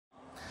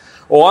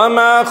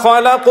وَمَا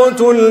خَلَقْتُ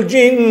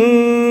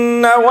الْجِنَّ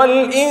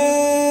وَالْإِنسَ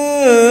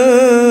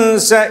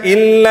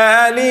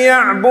إِلَّا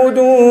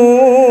لِيَعْبُدُونَ.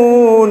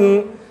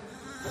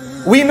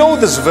 We know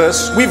this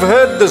verse, we've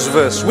heard this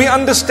verse, we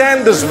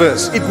understand this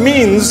verse. It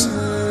means,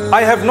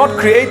 I have not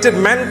created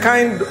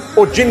mankind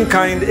or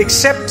jinnkind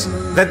except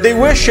that they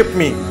worship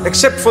me,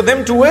 except for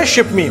them to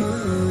worship me.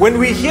 When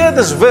we hear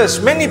this verse,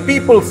 many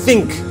people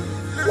think,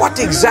 what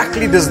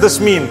exactly does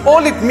this mean?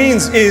 All it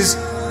means is,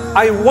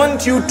 I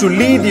want you to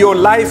lead your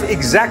life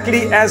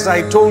exactly as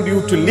I told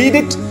you to lead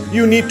it.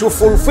 You need to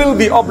fulfill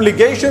the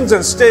obligations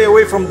and stay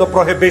away from the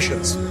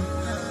prohibitions.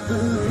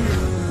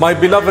 My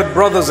beloved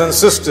brothers and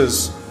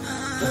sisters,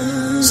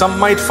 some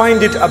might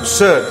find it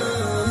absurd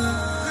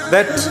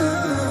that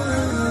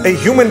a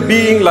human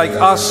being like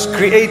us,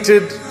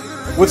 created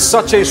with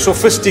such a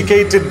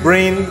sophisticated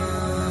brain,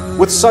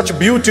 with such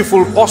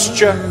beautiful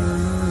posture,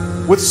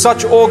 with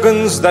such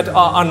organs that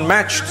are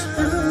unmatched,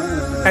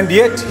 and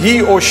yet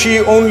he or she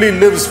only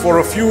lives for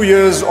a few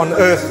years on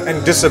earth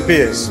and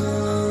disappears.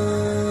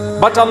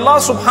 But Allah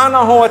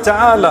subhanahu wa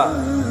ta'ala,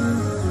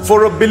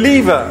 for a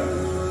believer,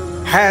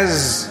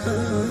 has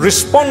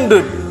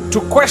responded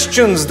to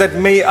questions that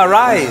may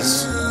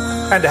arise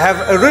and have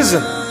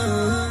arisen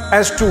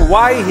as to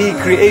why He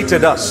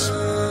created us.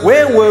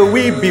 Where were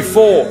we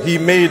before He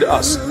made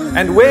us?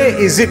 And where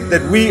is it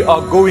that we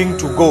are going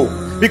to go?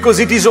 Because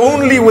it is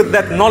only with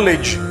that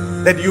knowledge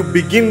that you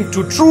begin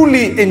to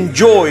truly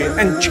enjoy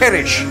and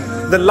cherish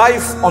the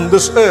life on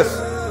this earth,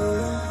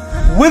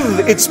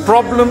 with its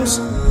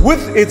problems,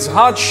 with its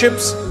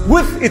hardships,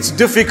 with its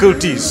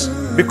difficulties,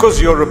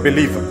 because you're a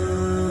believer.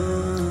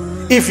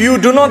 If you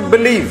do not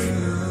believe,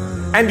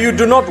 and you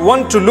do not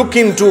want to look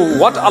into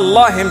what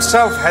Allah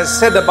Himself has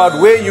said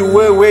about where you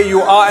were, where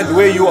you are, and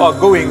where you are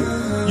going,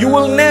 you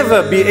will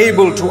never be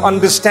able to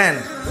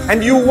understand,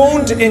 and you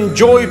won't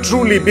enjoy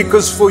truly,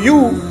 because for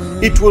you,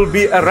 it will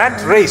be a rat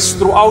race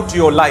throughout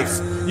your life.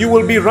 You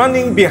will be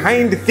running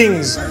behind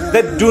things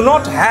that do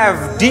not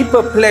have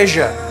deeper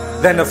pleasure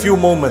than a few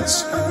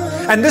moments.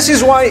 And this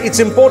is why it's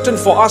important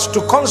for us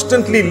to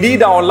constantly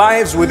lead our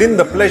lives within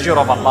the pleasure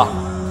of Allah.